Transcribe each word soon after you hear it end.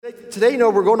today,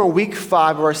 we're going on week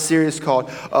 5 of our series called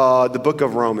the Book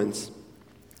of Romans.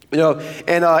 And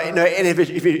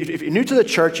if you're new to the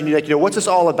church and you're like, what's this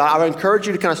all about? I would encourage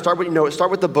you to kind of start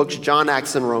with the books, John,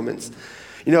 Acts, and Romans.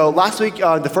 Last week,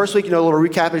 the first week, a little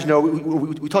recap is,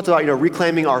 we talked about,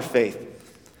 reclaiming our faith.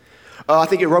 I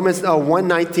think in Romans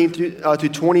 1:19 through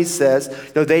 20 says,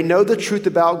 they know the truth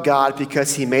about God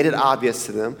because he made it obvious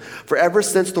to them. For ever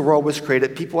since the world was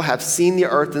created, people have seen the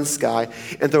earth and sky,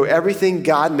 and through everything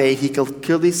God made, he can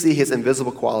clearly see his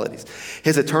invisible qualities,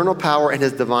 his eternal power, and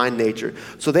his divine nature.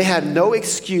 So they have no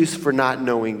excuse for not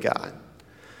knowing God.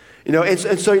 It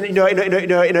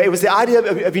was the idea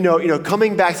of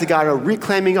coming back to God,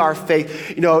 reclaiming our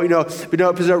faith,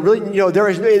 because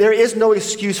there is no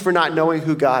excuse for not knowing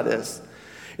who God is.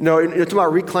 Talking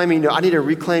about reclaiming, I need to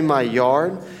reclaim my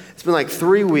yard. It's been like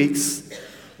 3 weeks,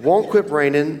 won't quit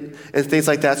raining, and things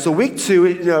like that. So week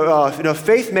 2,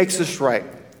 faith makes us right.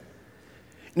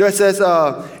 It says,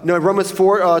 in Romans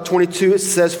 4:22, it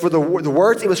says, for the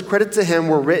words it was credited to him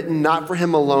were written not for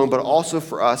him alone, but also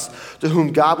for us, to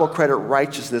whom God will credit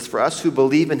righteousness, for us who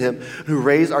believe in him, who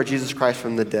raised our Jesus Christ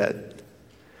from the dead.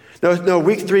 No,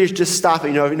 week 3 is just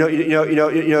stopping.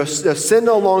 Sin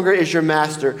no longer is your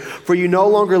master, for you no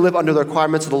longer live under the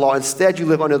requirements of the law. Instead, you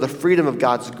live under the freedom of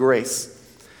God's grace.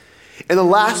 And then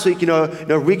last week,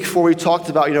 week 4, we talked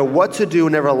about, what to do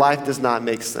whenever life does not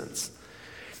make sense.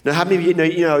 Now, how many of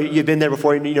you, you've been there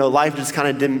before, life just kind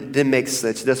of didn't make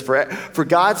sense. For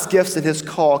God's gifts and his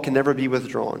call can never be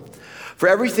withdrawn. For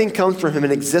everything comes from him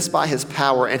and exists by his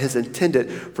power and is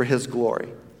intended for his glory.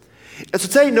 And so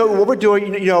today, what we're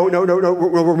doing,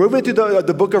 we're moving through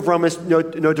the book of Romans,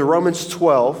 to Romans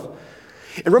 12.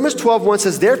 And Romans 12:1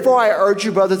 says, therefore I urge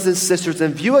you, brothers and sisters,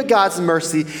 in view of God's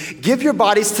mercy, give your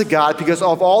bodies to God because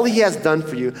of all he has done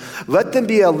for you. Let them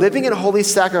be a living and holy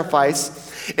sacrifice,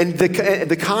 and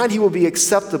the kind he will be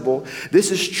acceptable. This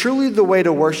is truly the way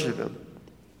to worship him.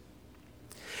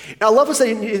 Now, I love what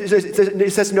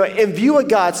it says, in view of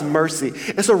God's mercy.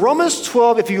 And so Romans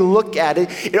 12, if you look at it,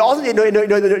 it also, the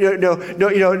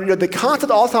content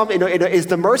all the time, is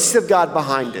the mercy of God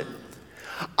behind it.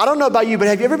 I don't know about you, but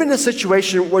have you ever been in a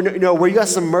situation where you got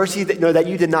some mercy that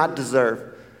you did not deserve?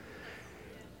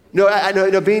 I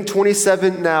know, being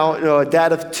 27 now, a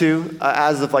dad of 2,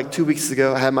 as of like 2 weeks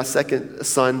ago, I had my second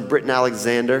son, Britton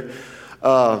Alexander.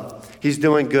 He's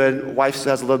doing good. Wife still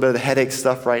has a little bit of the headache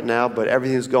stuff right now, but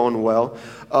everything's going well.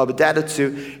 But dad of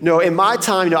 2, in my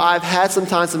time, I've had some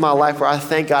times in my life where I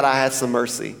thank God I had some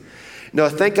mercy.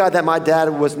 Thank God that my dad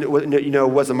was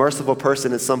a merciful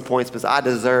person at some points, because I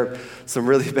deserved some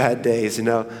really bad days,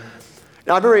 Now,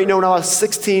 I remember, when I was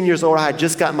 16 years old, I had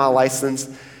just gotten my license,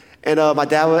 and my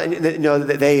dad,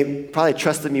 they probably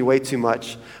trusted me way too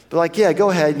much. But like, yeah, go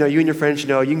ahead, you and your friends, you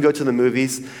can go to the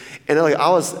movies. And I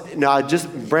was,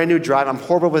 just brand new drive. I'm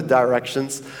horrible with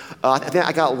directions. I think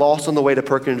I got lost on the way to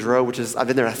Perkins Road, I've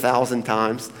been there 1,000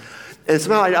 times. And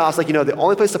somehow I was like, the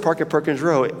only place to park at Perkins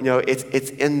Road, it's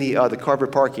in the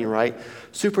carpet parking, right?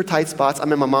 Super tight spots.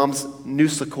 I'm in my mom's new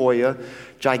Sequoia,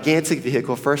 gigantic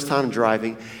vehicle, first time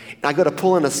driving. And I go to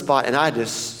pull in a spot, and I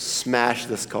just smashed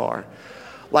this car.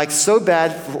 Like, so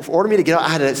bad, for order me to get out, I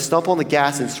had to stump on the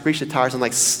gas and screech the tires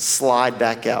and slide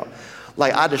back out.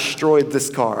 Like, I destroyed this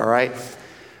car, all right?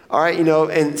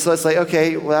 And so it's like,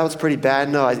 okay, well, that was pretty bad.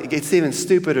 No, it's even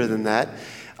stupider than that.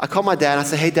 I call my dad, and I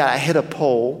say, hey, Dad, I hit a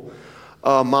pole.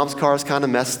 Mom's car is kind of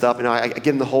messed up. I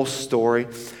give him the whole story.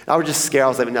 I was just scared. I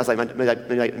was like,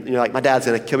 my dad's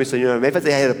going to kill me. So, maybe if I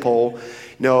hit a pole,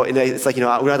 and it's like, we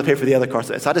don't have to pay for the other car.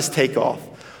 So I just take off,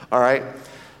 all right?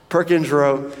 Perkins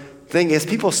Road. Thing is,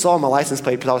 people saw my license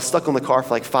plate because I was stuck on the car for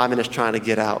like 5 minutes trying to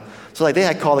get out. So they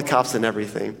had called the cops and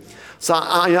everything. So,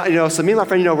 so me and my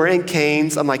friend, we're in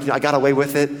Canes. I'm like, I got away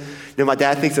with it. My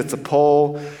dad thinks it's a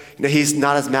pole. He's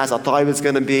not as mad as I thought he was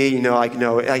going to be.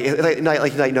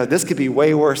 This could be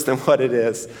way worse than what it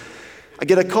is. I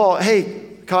get a call. Hey,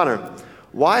 Connor,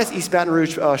 why is East Baton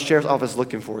Rouge Sheriff's Office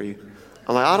looking for you?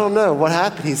 I'm like, I don't know. What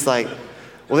happened? He's like,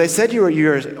 well, they said you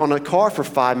were on a car for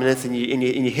 5 minutes and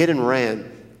you hit and ran.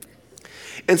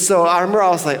 And so I remember I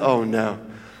was like, oh no.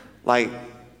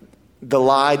 The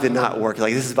lie did not work.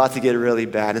 This is about to get really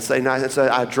bad. And so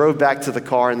I drove back to the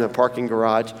car in the parking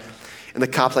garage. And the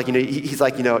cop's like, he's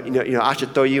like, I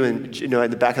should throw you in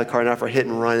the back of the car now for hit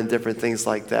and run and different things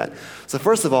like that. So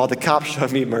first of all, the cop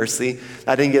showed me mercy.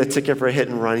 I didn't get a ticket for a hit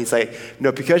and run. He's like,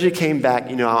 because you came back,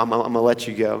 I'm going to let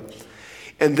you go.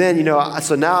 And then,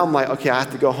 so now I'm like, okay, I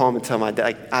have to go home and tell my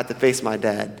dad. I have to face my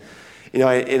dad.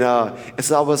 And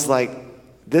so I was like,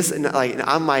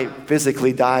 I might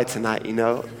physically die tonight,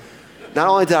 Not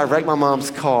only did I wreck my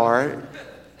mom's car,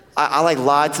 I like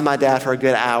lied to my dad for a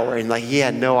good hour, and like he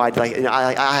had no idea. Like,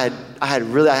 I had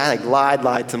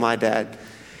lied to my dad,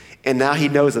 and now he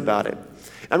knows about it.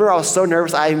 I remember I was so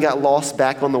nervous I even got lost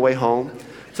back on the way home.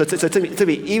 So it took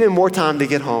me even more time to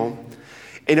get home.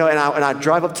 And I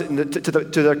drive up to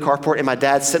their carport, and my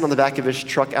dad's sitting on the back of his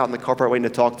truck out in the carport waiting to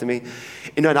talk to me.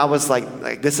 And I was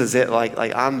like, this is it. Like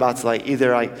I'm about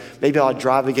to maybe I'll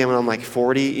drive again when I'm like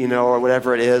 40, or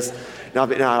whatever it is. Now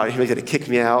he was going to kick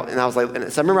me out. And I was like,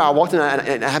 so I remember I walked in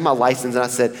and I had my license, and I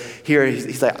said, here,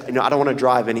 he's like, I don't want to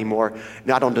drive anymore.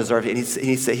 No, I don't deserve it. And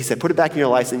he said, put it back in your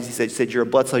license. He said, you're a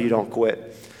blood cell, you don't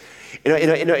quit. He kind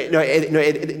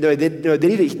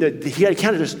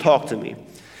of just talked to me.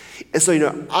 And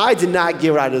so, I did not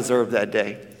get what I deserved that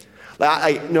day.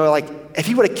 If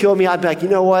he would have killed me, I'd be like, you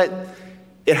know what?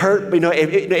 It hurt, but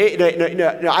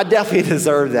I definitely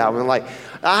deserved that one. Like,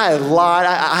 I had lied.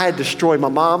 I had destroyed my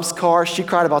mom's car. She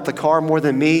cried about the car more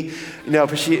than me.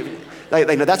 That's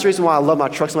the reason why I love my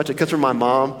truck so much. It comes from my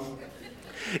mom.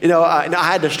 And I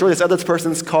had destroyed this other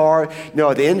person's car.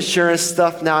 The insurance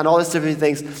stuff now and all these different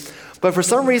things. But for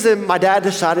some reason, my dad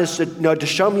decided to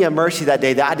show me a mercy that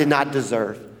day that I did not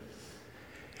deserve.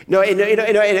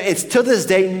 It's to this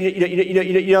day,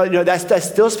 that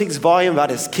still speaks volume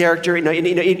about his character.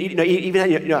 Even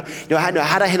how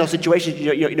to handle situations,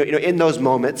 in those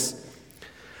moments.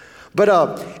 But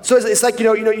so it's like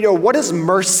what is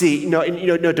mercy?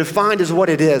 Defined as what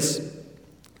it is.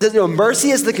 Mercy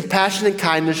is the compassion and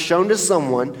kindness shown to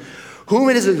someone whom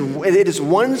it is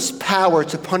one's power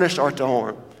to punish or to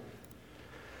harm.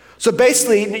 So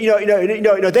basically,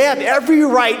 they have every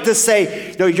right to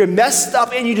say, you're messed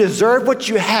up and you deserve what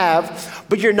you have,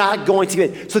 but you're not going to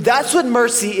get it. So that's what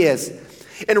mercy is.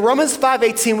 In Romans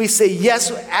 5:18, we say,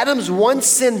 yes, Adam's one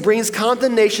sin brings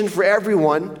condemnation for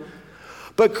everyone,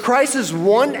 but Christ's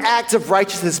one act of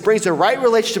righteousness brings a right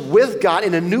relationship with God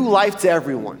and a new life to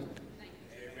everyone.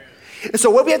 And so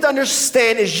what we have to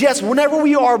understand is, yes, whenever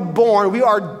we are born, we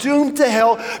are doomed to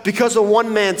hell because of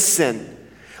one man's sin.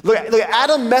 Look,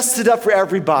 Adam messed it up for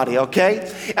everybody,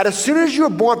 okay? And as soon as you were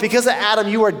born, because of Adam,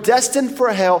 you are destined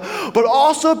for hell, but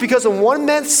also because of one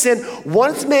man's sin,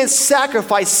 one man's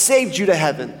sacrifice saved you to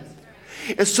heaven.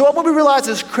 And so what we realize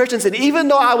as Christians, and even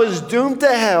though I was doomed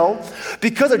to hell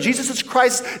because of Jesus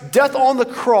Christ's death on the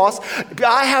cross,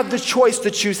 I have the choice to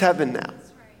choose heaven now.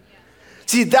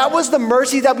 See, that was the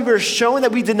mercy that we were shown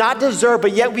that we did not deserve,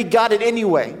 but yet we got it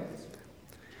anyway.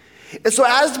 And so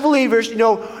as believers,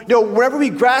 whenever we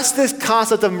grasp this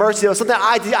concept of mercy, something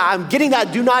I'm getting that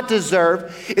I do not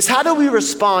deserve, is how do we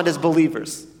respond as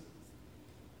believers?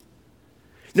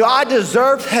 I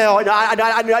deserved hell, and I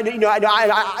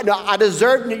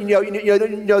deserved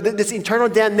this eternal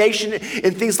damnation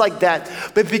and things like that.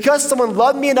 But because someone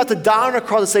loved me enough to die on a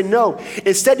cross and say, no,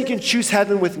 instead you can choose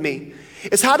heaven with me.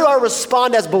 It's how do I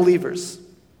respond as believers?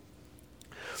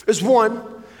 There's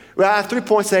one, I have 3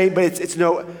 points today,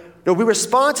 but we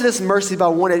respond to this mercy by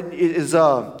one is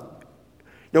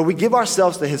we give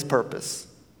ourselves to his purpose.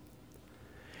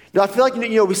 I feel like,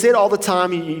 we say it all the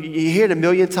time. You hear it a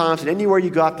million times, and anywhere you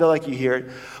go, I feel like you hear it.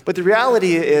 But the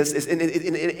reality is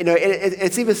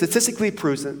it's even statistically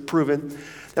proven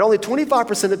that only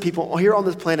 25% of people here on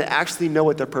this planet actually know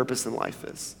what their purpose in life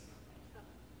is.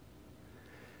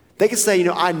 They can say,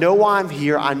 I know why I'm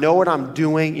here. I know what I'm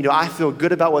doing. I feel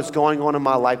good about what's going on in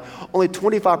my life. Only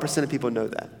 25% of people know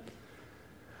that.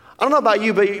 I don't know about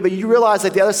you, but you realize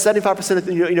that the other 75%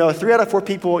 of, 3 out of 4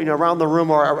 people, around the room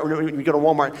or when you go to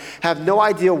Walmart have no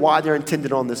idea why they're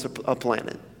intended on this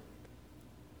planet.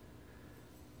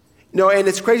 And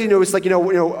it's crazy, it's like,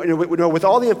 with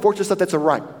all the unfortunate stuff that's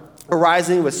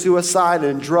arising with suicide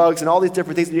and drugs and all these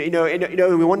different things,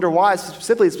 we wonder why. It's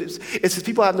simply, it's because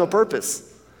people have no purpose.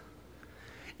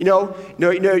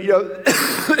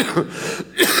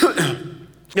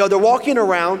 They're walking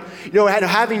around,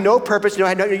 having no purpose,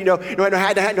 having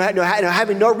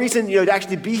no reason, to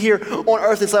actually be here on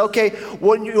earth. It's like, okay,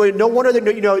 well, no wonder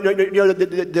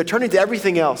they're turning to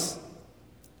everything else.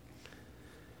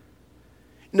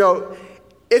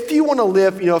 If you want to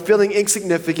live, feeling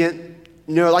insignificant,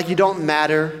 like you don't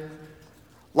matter,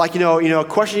 like,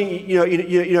 questioning,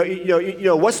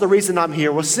 what's the reason I'm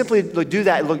here? Well, simply do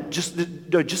that. Just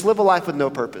live a life with no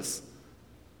purpose.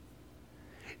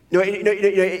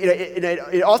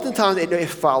 Oftentimes it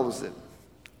follows it.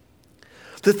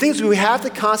 The things we have to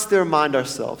constantly remind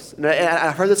ourselves, and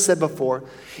I've heard this said before,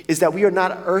 is that we are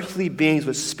not earthly beings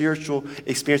with spiritual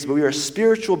experiences, but we are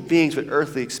spiritual beings with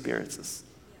earthly experiences.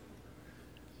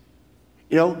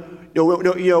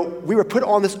 We were put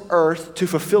on this earth to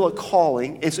fulfill a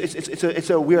calling, and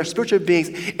so we are spiritual beings,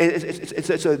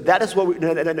 and so that is what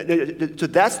so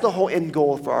that's the whole end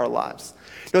goal for our lives.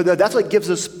 That's what gives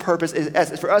us purpose.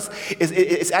 For us,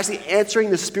 it's actually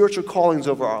answering the spiritual callings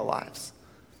over our lives.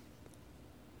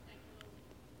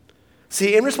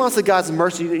 See, in response to God's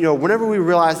mercy, whenever we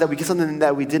realize that we get something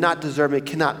that we did not deserve and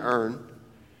cannot earn,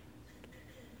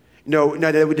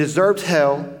 that we deserved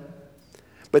hell,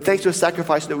 but thanks to a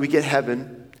sacrifice that we get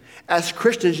heaven, as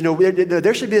Christians,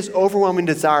 there should be this overwhelming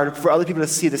desire for other people to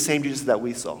see the same Jesus that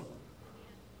we saw.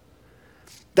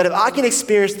 That if I can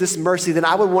experience this mercy, then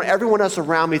I would want everyone else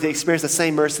around me to experience the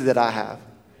same mercy that I have.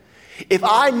 If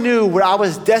I knew what I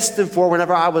was destined for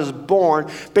whenever I was born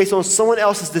based on someone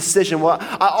else's decision, well,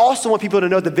 I also want people to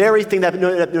know the very thing that,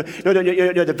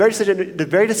 the very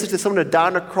decision that someone to die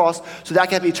on the cross so that I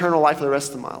can have eternal life for the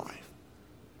rest of my life.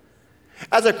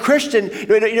 As a Christian,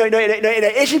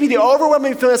 it should be the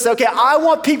overwhelming feeling to say, okay, I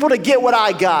want people to get what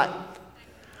I got.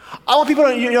 I want people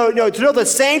to, to know the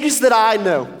same Jesus that I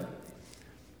know.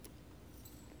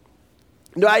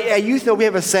 At Youth, we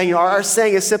have a saying. Our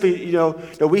saying is simply,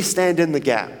 we stand in the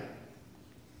gap.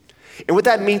 And what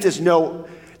that means is,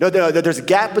 there's a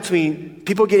gap between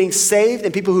people getting saved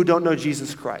and people who don't know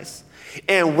Jesus Christ.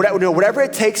 And whatever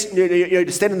it takes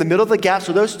to stand in the middle of the gap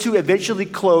so those two eventually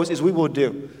close is we will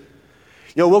do.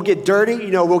 We'll get dirty,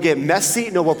 we'll get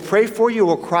messy, we'll pray for you,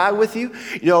 we'll cry with you,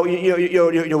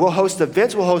 we'll host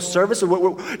events, we'll host service,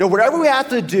 whatever we have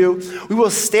to do, we will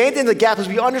stand in the gap as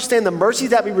we understand the mercy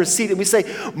that we received, and we say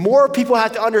more people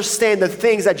have to understand the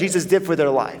things that Jesus did for their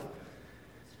life.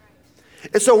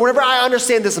 And so whenever I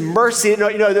understand this mercy,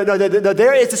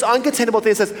 there is this uncontainable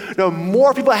thing that says,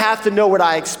 more people have to know what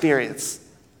I experience.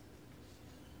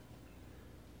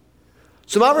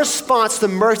 So my response to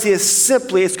mercy is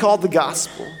simply, it's called the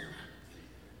gospel.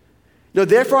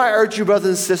 Therefore I urge you, brothers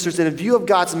and sisters, in view of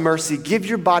God's mercy, give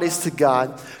your bodies to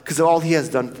God because of all he has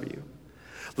done for you.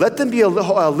 Let them be a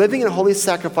living and holy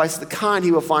sacrifice, the kind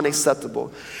he will find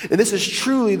acceptable. And this is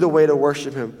truly the way to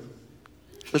worship him.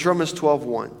 That's Romans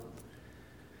 12:1.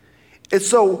 And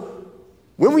so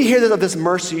when we hear of this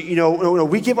mercy,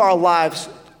 we give our lives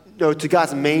to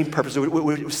God's main purpose.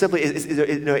 Simply,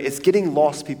 it's getting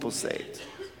lost people saved.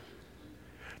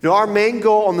 Our main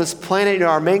goal on this planet,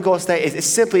 our main goal today is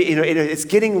simply, it's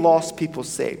getting lost people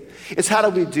saved. It's how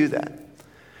do we do that?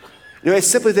 It's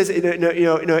simply this,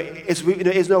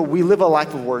 we live a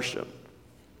life of worship.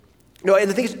 And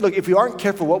the thing is, look, if we aren't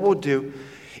careful, what we'll do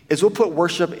is we'll put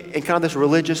worship in kind of this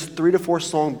religious 3 to 4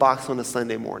 song box on a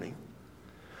Sunday morning.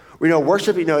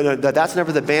 Worship, that's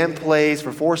whenever the band plays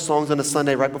for 4 songs on a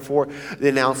Sunday right before the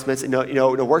announcements.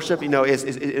 Worship,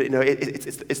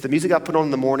 it's the music I put on in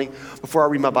the morning before I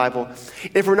read my Bible.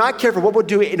 And if we're not careful, what we'll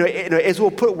do, is we'll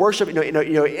put worship,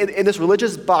 in this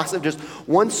religious box of just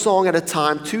 1 song at a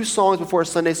time, 2 songs before a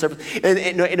Sunday service,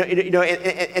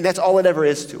 and that's all it ever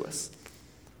is to us.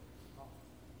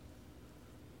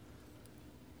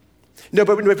 But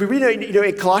if we read,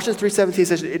 in Colossians 3:17, it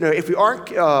says, if we aren't.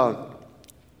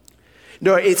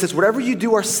 It says, whatever you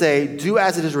do or say, do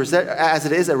as it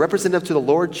is a representative to the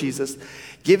Lord Jesus,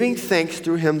 giving thanks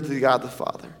through him to God the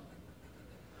Father.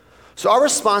 So our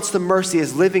response to mercy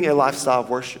is living a lifestyle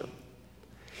of worship.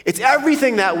 It's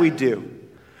everything that we do.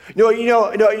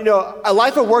 A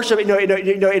life of worship,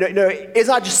 it's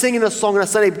not just singing a song on a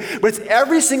Sunday, but it's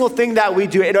every single thing that we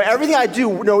do. Everything I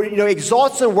do,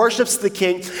 exalts and worships the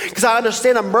King because I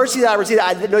understand the mercy that I received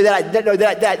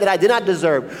that I did not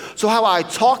deserve. So how I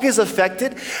talk is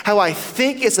affected, how I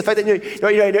think is affected,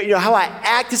 how I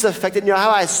act is affected, how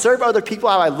I serve other people,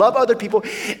 how I love other people.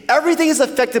 Everything is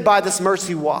affected by this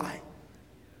mercy. Why?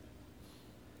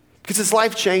 Because it's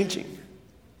life-changing.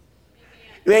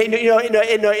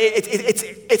 It's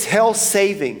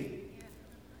hell-saving.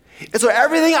 And so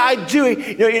everything I do,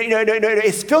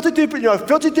 is filtered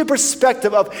through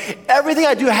perspective of everything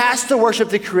I do has to worship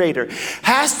the Creator,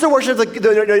 has to worship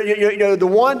the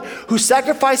one who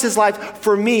sacrificed his life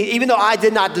for me, even though I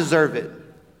did not deserve it.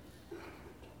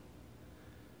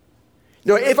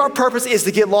 If our purpose is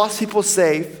to get lost people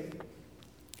saved,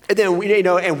 and then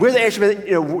and we're the instrument,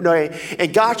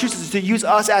 and God chooses to use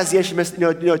us as the instruments,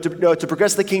 to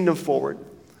progress the kingdom forward.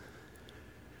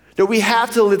 We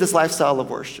have to live this lifestyle of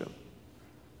worship.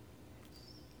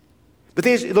 The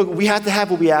thing is, look, we have to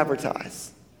have what we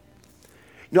advertise.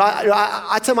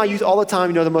 I tell my youth all the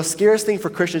time, the most scariest thing for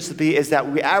Christians to be is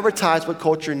that we advertise what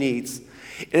culture needs,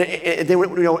 and then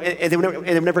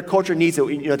whenever culture needs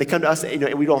it, they come to us,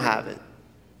 and we don't have it.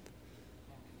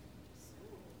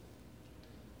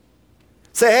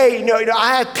 Say, hey,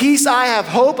 I have peace, I have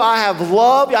hope, I have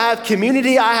love, I have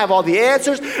community, I have all the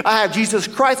answers, I have Jesus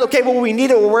Christ. Okay, well, we need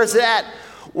it. Well, where's it at?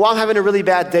 Well, I'm having a really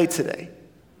bad day today.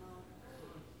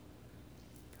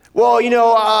 Well,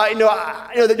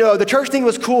 the church thing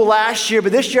was cool last year,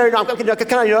 but this year, I'm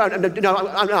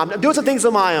doing some things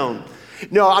on my own.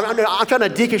 I'm trying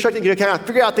to deconstruct and kind of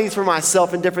figure out things for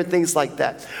myself and different things like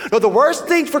that. No, the worst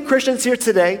thing for Christians here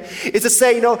today is to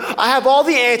say, I have all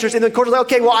the answers, and then the coach is like,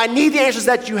 okay, well, I need the answers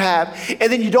that you have,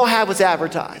 and then you don't have what's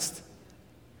advertised.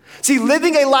 See,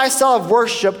 living a lifestyle of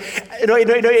worship,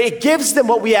 it gives them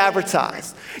what we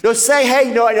advertise. Say,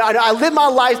 hey, I live my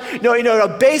life,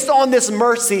 based on this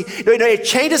mercy. It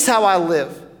changes how I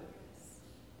live.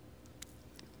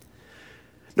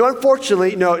 No,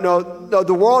 unfortunately,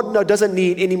 the world doesn't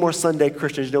need any more Sunday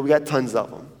Christians. We got tons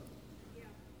of them.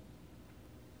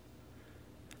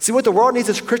 See, what the world needs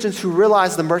is Christians who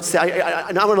realize the mercy.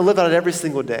 I'm going to live out it every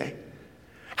single day.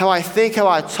 How I think, how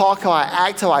I talk, how I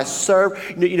act, how I serve,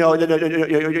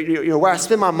 where I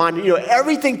spend my mind,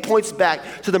 everything points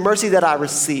back to the mercy that I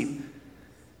receive.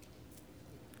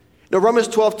 Romans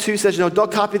 12:2 says,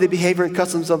 don't copy the behavior and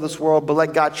customs of this world, but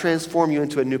let God transform you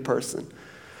into a new person.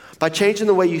 By changing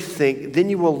the way you think, then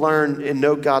you will learn and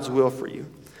know God's will for you,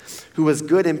 who is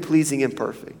good and pleasing and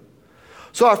perfect.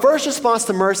 So our first response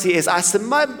to mercy is I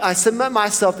submit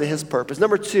myself to his purpose.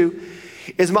 Number two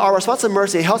is our response to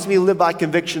mercy. It helps me live by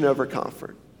conviction over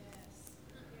comfort.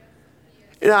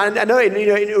 I know we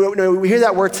hear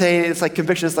that word today, and it's like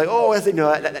conviction. It's like,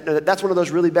 that's one of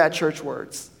those really bad church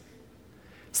words.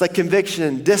 It's like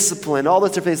conviction, discipline, all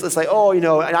those different things. It's like,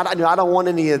 I don't want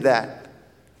any of that.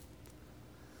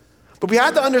 But we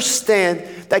have to understand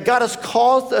that God has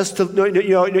called us to live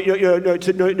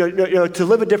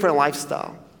a different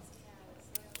lifestyle.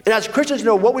 And as Christians,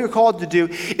 what we are called to do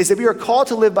is that we are called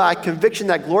to live by a conviction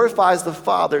that glorifies the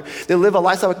Father, then live a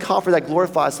lifestyle of comfort that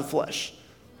glorifies the flesh.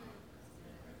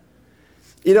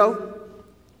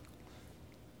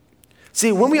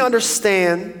 See, when we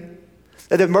understand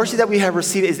that the mercy that we have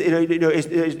received is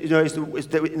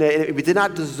that we did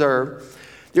not deserve,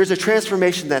 there's a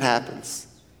transformation that happens.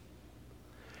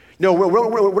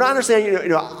 We're not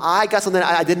understanding, I got something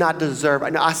I did not deserve.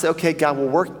 I said, okay, God will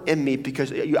work in me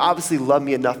because you obviously love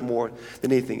me enough more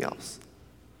than anything else.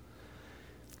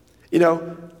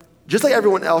 Just like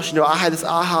everyone else, I had this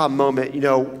aha moment,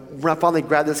 when I finally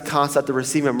grabbed this concept of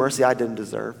receiving mercy I didn't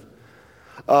deserve.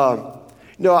 If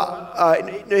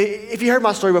you heard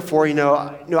my story before,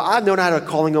 I've known I had a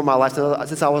calling on my life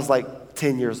since I was like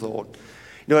 10 years old.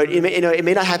 It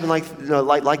may not happen like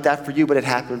that for you, but it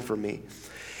happened for me.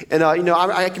 And,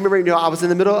 I can remember, I was in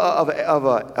the middle of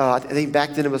I think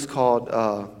back then it was called,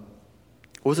 what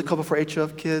was it called before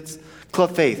HF Kids?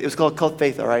 Club Faith. It was called Club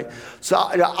Faith, all right? So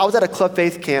I was at a Club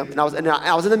Faith camp, and I was in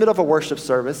the middle of a worship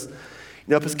service.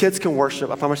 Because kids can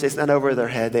worship, I promise it's not over their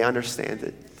head. They understand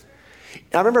it.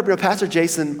 And I remember, Pastor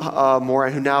Jason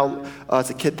Moran, who now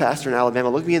is a kid pastor in Alabama,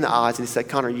 looked me in the eyes, and he said,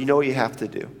 Connor, you know what you have to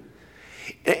do.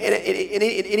 And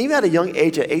even at a young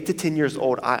age, at 8 to 10 years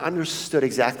old, I understood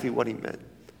exactly what he meant.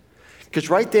 Because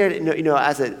right there,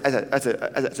 as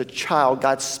a child,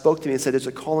 God spoke to me and said, "There's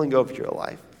a calling over your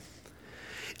life."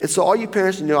 And so, all you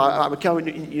parents, I'm telling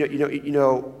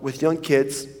with young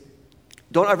kids,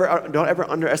 don't ever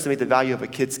underestimate the value of a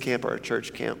kids camp or a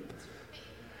church camp.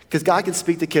 Because God can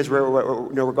speak to kids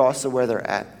regardless of where they're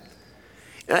at.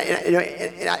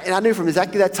 And I knew from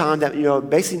exactly that time that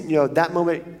basically that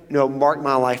moment marked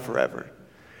my life forever.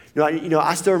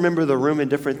 I still remember the room and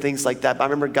different things like that, but I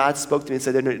remember God spoke to me and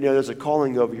said, there's a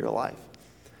calling over your life.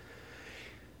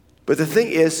 But the thing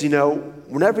is,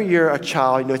 whenever you're a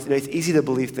child, it's easy to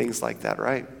believe things like that,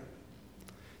 right?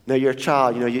 You're a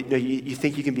child, you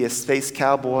think you can be a space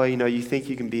cowboy, you think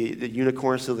you can be the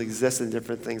unicorn still exists and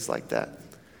different things like that.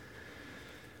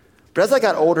 But as I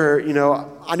got older,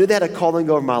 I knew they had a calling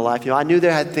over my life. I knew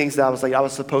there had things that I was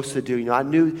supposed to do. I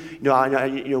knew,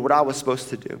 what I was supposed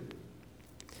to do.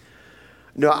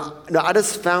 I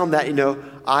just found that,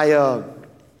 I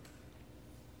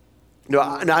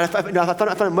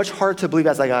found it much harder to believe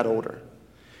as I got older.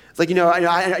 It's like,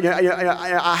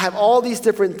 I have all these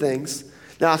different things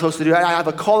that I'm supposed to do. I have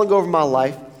a calling over my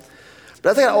life.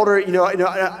 But as I got older,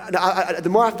 the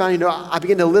more I found, I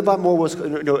began to live by more was,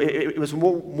 it was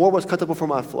more was comfortable for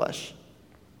my flesh.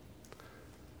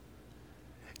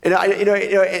 And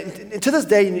and to this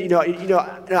day,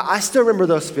 I still remember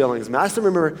those feelings, man. I still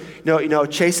remember,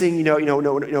 chasing,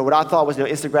 what I thought was,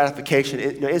 instant gratification,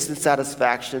 instant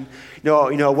satisfaction,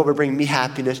 what would bring me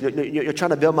happiness,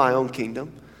 trying to build my own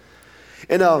kingdom.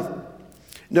 And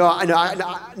No,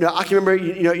 I can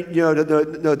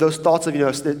remember, those thoughts of,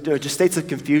 just states of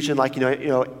confusion, like,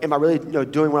 am I really,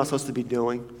 doing what I'm supposed to be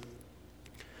doing?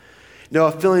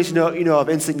 Feelings, of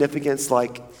insignificance,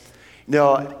 like,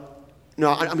 I'm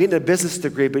getting a business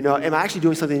degree, but, am I actually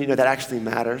doing something, that actually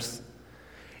matters?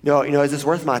 Is this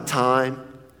worth my time?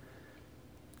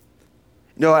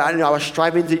 I was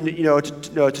striving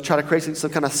to try to create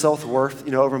some kind of self-worth,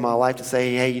 over my life, to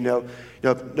say, hey,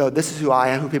 this is who I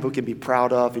am, who people can be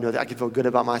proud of, that I can feel good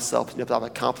about myself, that I've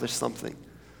accomplished something.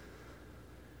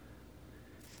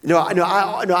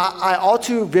 I all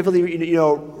too vividly,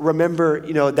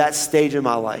 remember, that stage in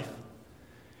my life.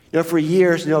 For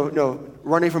years,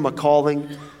 running from a calling,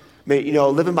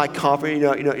 living by confidence,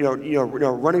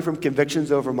 running from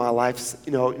convictions over my life,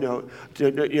 to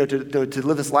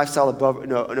live this lifestyle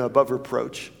above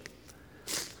reproach.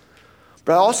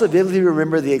 But I also vividly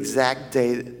remember the exact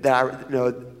day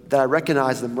that I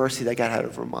recognized the mercy that God had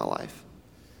over my life.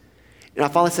 And I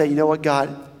finally said, you know what, God,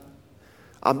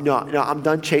 I'm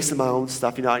done chasing my own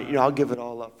stuff. I'll give it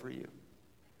all up for you.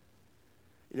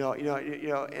 It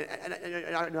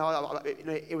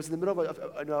was in the middle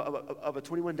of a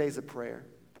 21 days of prayer.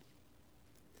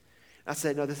 I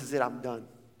said, no, this is it. I'm done.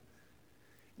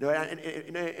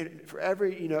 And forever,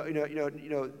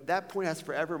 that point has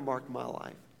forever marked my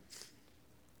life.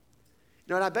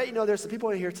 And I bet there's some people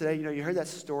in here today. You heard that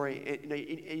story,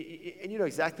 and you know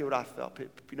exactly what I felt.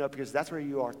 Because that's where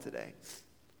you are today.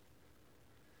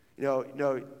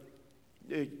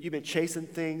 You've been chasing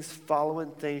things,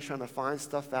 following things, trying to find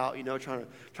stuff out, trying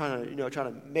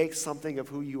to make something of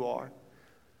who you are.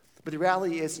 But the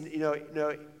reality is,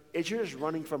 you're just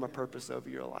running from a purpose over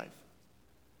your life.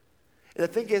 And the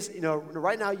thing is,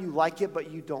 right now you like it, but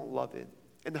you don't love it.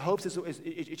 And the hopes is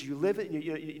you live it,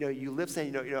 you live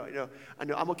saying, I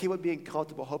know I'm okay with being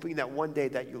comfortable, hoping that one day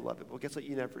that you love it. Well, guess what?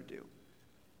 You never do.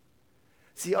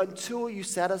 See, until you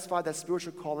satisfy that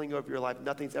spiritual calling over your life,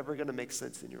 nothing's ever going to make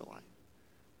sense in your life.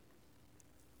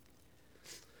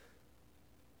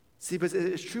 See, but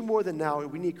it's true more than now.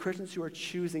 We need Christians who are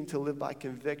choosing to live by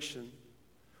conviction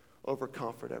over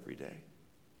comfort every day.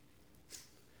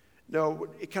 No,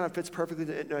 it kind of fits perfectly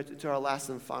to our last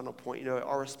and final point.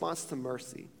 Our response to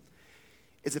mercy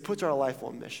is it puts our life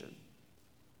on mission.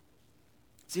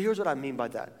 See, here's what I mean by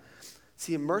that.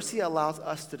 See, mercy allows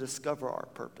us to discover our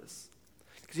purpose.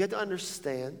 Because you have to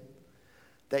understand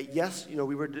that, yes,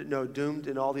 we were doomed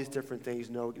in all these different things.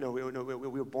 We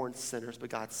were born sinners, but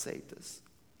God saved us.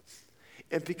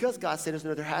 And because God saved us,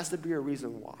 there has to be a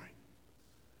reason why.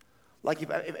 Like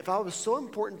if I was so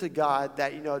important to God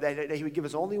that that He would give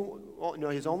His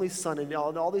only Son and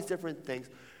all these different things,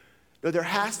 there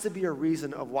has to be a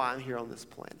reason of why I'm here on this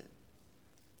planet.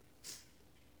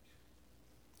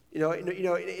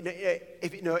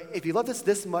 If He loved us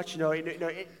this much,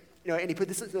 and He put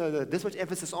this much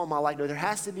emphasis on my life, there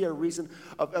has to be a reason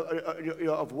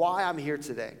of why I'm here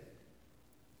today.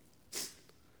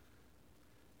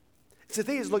 So the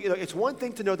thing is, look, it's one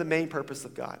thing to know the main purpose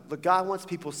of God. Look, God wants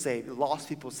people saved, lost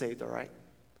people saved, all right?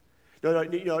 No,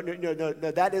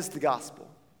 that is the gospel.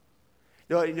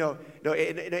 Look, and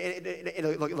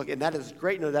that is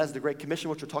great. That is the Great Commission,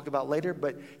 which we'll talk about later.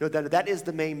 But that is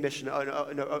the main mission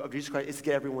of Jesus Christ, is to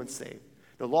get everyone saved.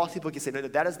 Lost people get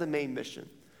saved. That is the main mission.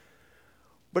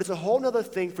 But it's a whole other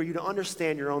thing for you to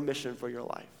understand your own mission for your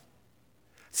life.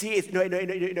 See, it's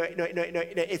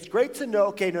great to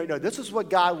know, this is what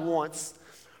God wants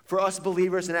for us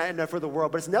believers and for the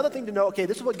world. But it's another thing to know,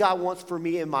 this is what God wants for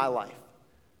me in my life.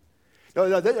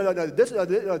 This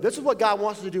is what God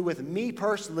wants to do with me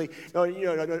personally.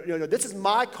 This is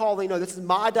my calling. This is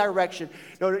my direction.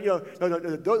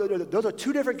 Those are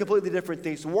two completely different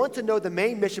things. One, to know the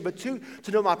main mission, but two,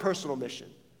 to know my personal mission.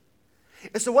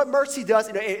 And so what mercy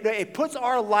does, it puts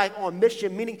our life on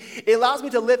mission, meaning it allows me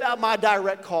to live out my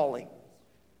direct calling.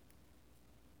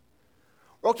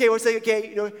 Okay, we'll say,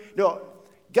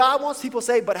 God wants people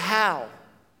saved, but how?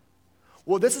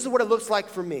 Well, this is what it looks like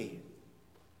for me.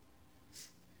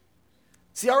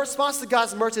 See, our response to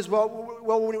God's mercy is,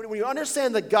 when you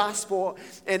understand the gospel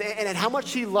and how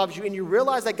much He loves you, and you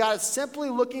realize that God is simply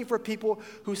looking for people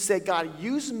who say, God,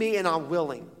 use me and I'm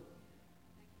willing.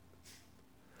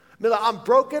 I'm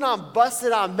broken, I'm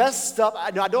busted, I'm messed up. I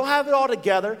don't have it all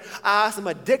together. I have some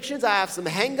addictions, I have some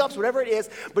hang-ups, whatever it is.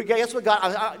 But guess what,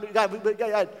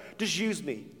 God, just use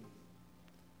me.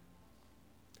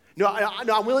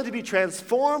 I'm willing to be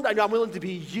transformed. I'm willing to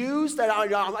be used. I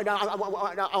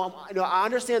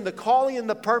understand the calling and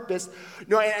the purpose.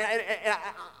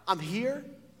 I'm here,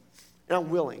 and I'm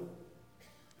willing.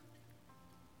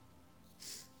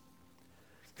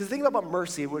 Because the thing about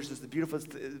mercy, which is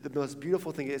the most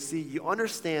beautiful thing, is see, you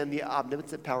understand the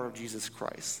omnipotent power of Jesus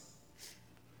Christ.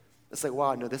 It's like,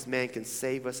 wow, no, this man can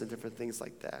save us and different things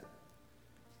like that.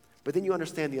 But then you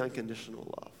understand the unconditional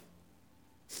love.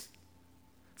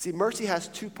 See, mercy has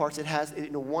two parts. It has,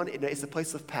 one, it's a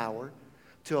place of power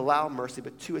to allow mercy,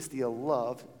 but two, it's the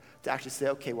love to actually say,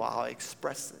 okay, well, I'll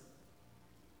express it.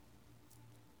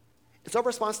 And so our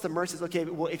response to mercy is, okay,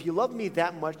 well, if you love me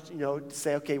that much, to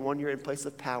say, okay, one, you're in place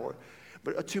of power,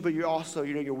 but two, but you're also,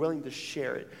 you're willing to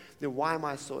share it, then why am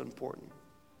I so important?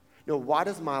 Why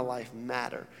does my life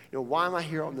matter? Why am I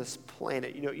here on this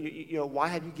planet? Why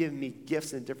have you given me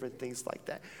gifts and different things like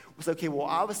that? It's okay, well,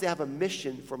 obviously I have a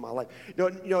mission for my life.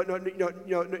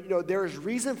 There is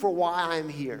reason for why I'm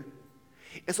here.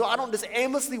 And so I don't just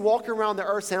aimlessly walk around the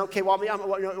earth saying, okay, well,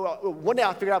 one day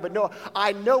I'll figure it out, but no,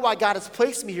 I know why God has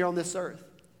placed me here on this earth.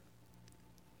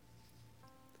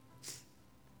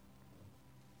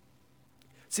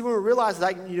 See, when we realize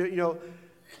that,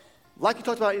 like you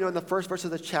talked about, in the first verse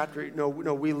of the chapter,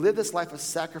 we live this life of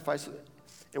sacrifice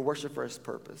and worship for His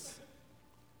purpose.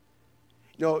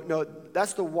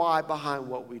 That's the why behind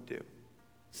what we do.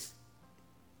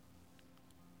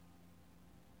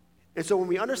 And so when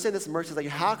we understand this mercy, it's like,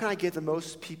 how can I get the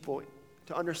most people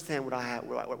to understand what I have,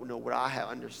 what I have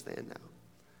understand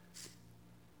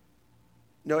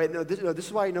now? This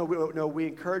is why we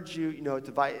encourage you,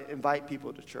 to invite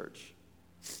people to church.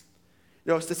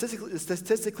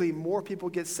 Statistically, more people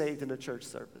get saved in a church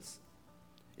service.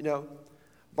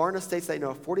 Barna states that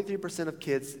 43% of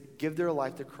kids give their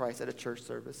life to Christ at a church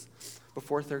service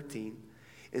before 13,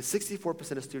 and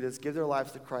 64% of students give their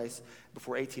lives to Christ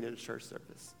before 18 in a church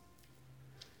service.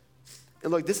 And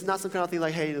look, this is not some kind of thing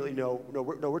like, hey,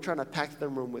 we're trying to pack the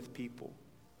room with people.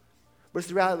 But it's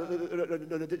the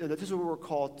reality, this is what we're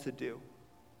called to do.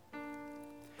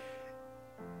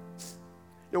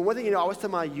 One thing I always tell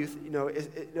my youth,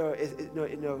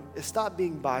 is stop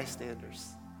being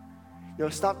bystanders.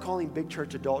 Stop calling big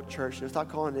church adult church. Stop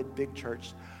calling it big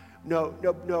church. No.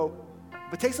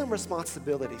 But take some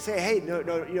responsibility. Say, hey,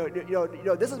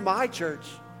 this is my church.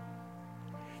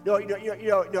 I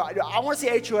want to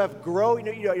see HOF grow.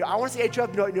 I want to see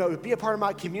HOF, be a part of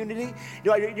my community.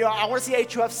 I want to see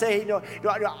HOF say,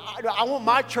 I want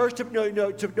my church to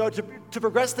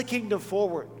progress the kingdom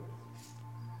forward.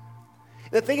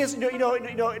 The thing is,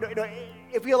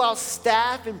 if we allow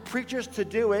staff and preachers to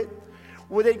do it,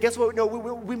 well, then guess what?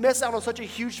 We miss out on such a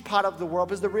huge part of the world.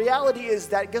 Because the reality is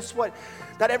that, guess what?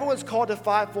 Not everyone's called to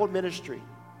fivefold ministry.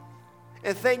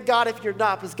 And thank God if you're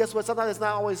not, because guess what? Sometimes it's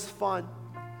not always fun.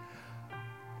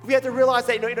 We have to realize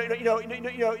that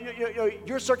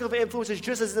your circle of influence is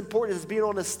just as important as being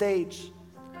on the stage.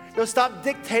 Stop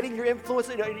dictating your influence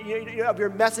of your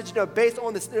message based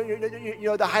on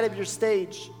the height of your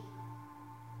stage.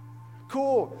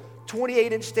 Cool,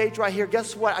 28-inch stage right here.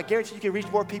 Guess what? I guarantee you can reach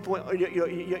more people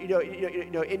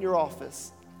in your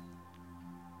office.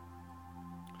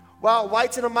 Wow,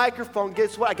 lights and a microphone.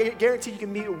 Guess what? I guarantee you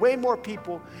can meet way more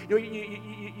people. At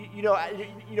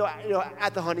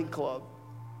the hunting club.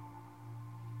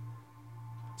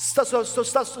 So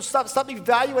stop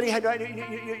evaluating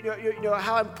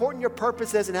how important your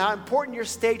purpose is and how important your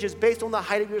stage is based on the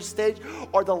height of your stage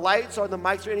or the lights or the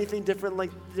mics or anything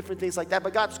different things like that.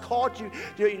 But God's called you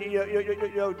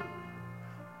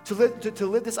to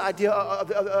live this idea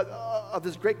of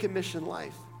this Great Commission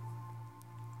life.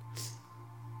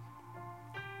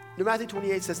 Matthew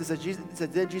 28 says,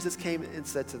 then Jesus came and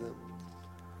said to them,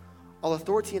 all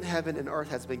authority in heaven and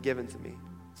earth has been given to me.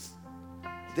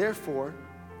 Therefore,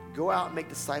 go out and make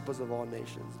disciples of all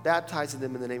nations, baptizing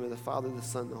them in the name of the Father, the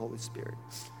Son, and the Holy Spirit,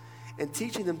 and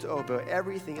teaching them to obey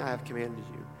everything I have commanded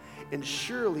you. And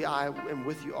surely I am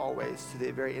with you always to the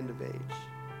very end of age.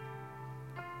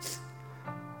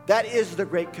 That is the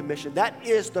Great Commission. That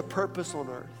is the purpose on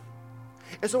earth.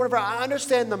 And so whenever I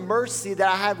understand the mercy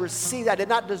that I have received, I did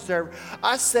not deserve,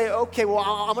 I say, okay, well,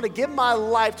 I'm going to give my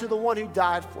life to the one who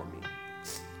died for me.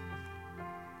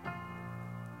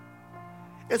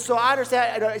 And so I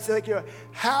understand, it's like,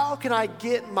 how can I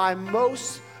get my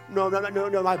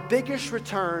my biggest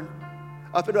return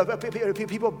of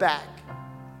people back?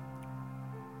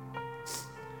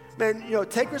 Man,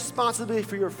 take responsibility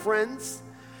for your friends.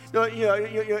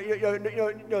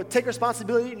 Take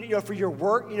responsibility, for your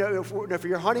work, for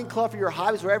your hunting club, for your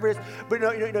hobbies, wherever it is. But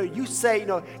you say,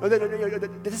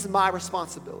 this is my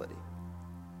responsibility.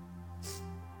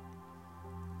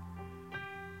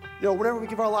 Whenever we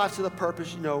give our lives to the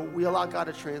purpose, we allow God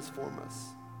to transform us.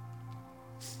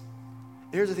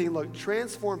 And here's the thing, look,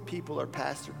 transformed people are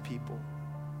pastored people.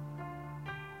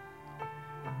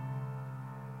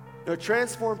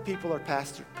 Transformed people are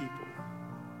pastored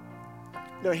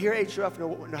people. Here at HOF,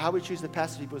 how we choose to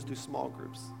pastor people is through small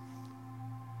groups.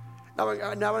 Now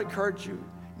I encourage you,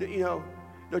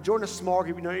 join a small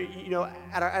group,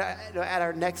 at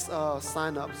our next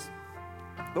sign-ups.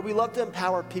 But we love to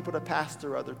empower people to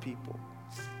pastor other people.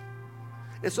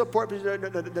 It's so important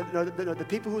because the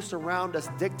people who surround us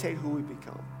dictate who we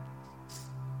become.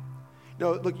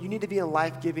 Look, you need to be in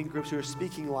life-giving groups who are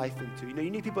speaking life into you. You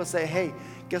need people to say, hey,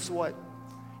 guess what?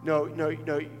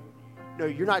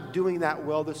 You're not doing that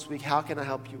well this week. How can I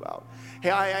help you out?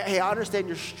 Hey, I understand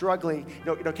you're struggling.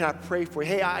 Can I pray for you?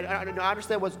 Hey, I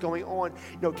understand what's going on.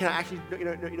 Can I actually,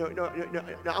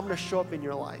 I'm going to show up in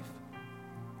your life.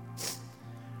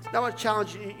 Now I want to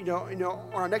challenge you,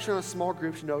 on our next round of small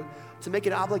groups, to make it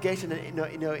an obligation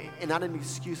and not an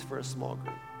excuse for a small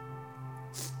group.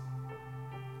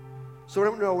 So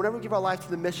whenever we give our life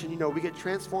to the mission, we get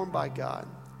transformed by God.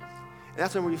 And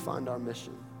that's when we find our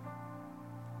mission.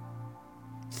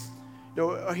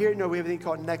 Here, we have a thing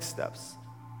called Next Steps.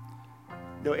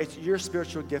 It's your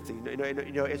spiritual gifting.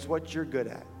 It's what you're good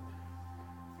at.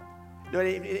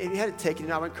 If you had to take it,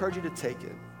 I would encourage you to take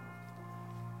it.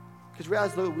 Because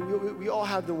realize, look, we all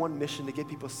have the one mission to get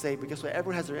people saved, but guess what?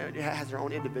 Everyone has their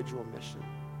own individual mission.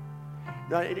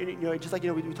 Just like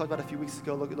we talked about a few weeks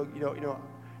ago. Look,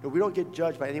 we don't get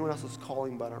judged by anyone else's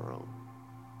calling but our own.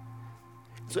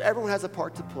 So everyone has a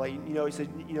part to play.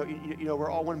 We're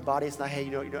all one body. It's not, hey,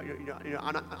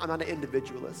 I'm not an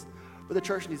individualist, but the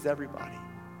church needs everybody.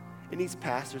 It needs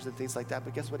pastors and things like that.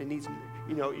 But guess what? It needs,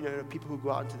 people who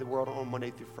go out into the world on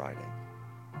Monday through Friday.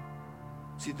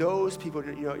 See, those people,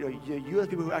 you are the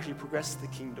people who actually progress the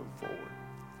kingdom forward.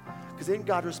 Because then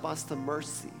God responds to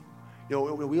mercy.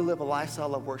 When we live a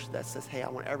lifestyle of worship that says, hey, I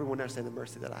want everyone to understand the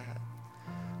mercy that I have.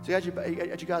 So as you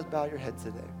guys bow your head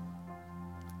today.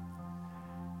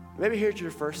 Maybe here's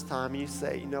your first time and you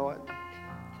say, you know what?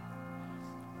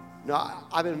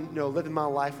 I've been living my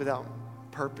life without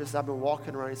purpose. I've been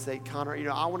walking around and say, Connor,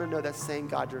 I want to know that same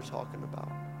God you're talking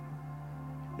about.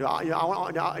 I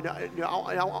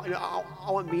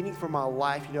want meaning for my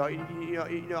life.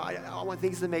 I want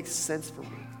things to make sense for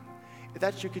me. If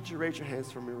that's you, could you raise your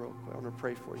hands for me real quick? I want to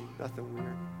pray for you. Nothing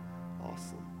weird.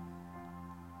 Awesome.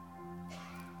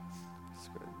 That's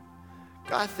good.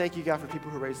 God, thank you, God, for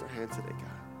people who raise their hands today,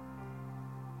 God.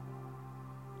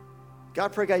 God,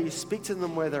 I pray, God, you speak to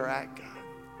them where they're at, God.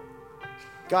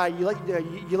 God, you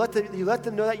let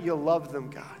them know that you love them,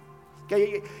 God.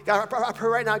 God, I pray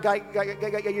right now, God,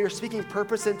 you're speaking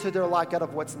purpose into their life, God,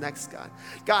 of what's next, God.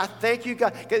 God, thank you,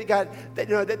 God, that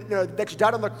you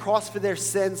died on the cross for their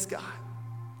sins, God.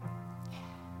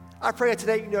 I pray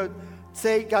today,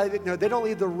 say, God, they don't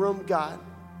leave the room, God,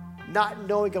 not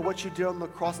knowing, God, what you did on the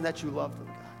cross and that you love them,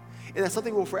 God. And that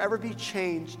something will forever be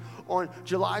changed on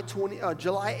July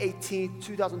 18th,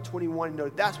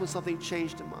 2021. That's when something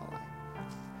changed in my life.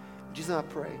 In Jesus' name I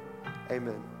pray.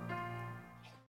 Amen.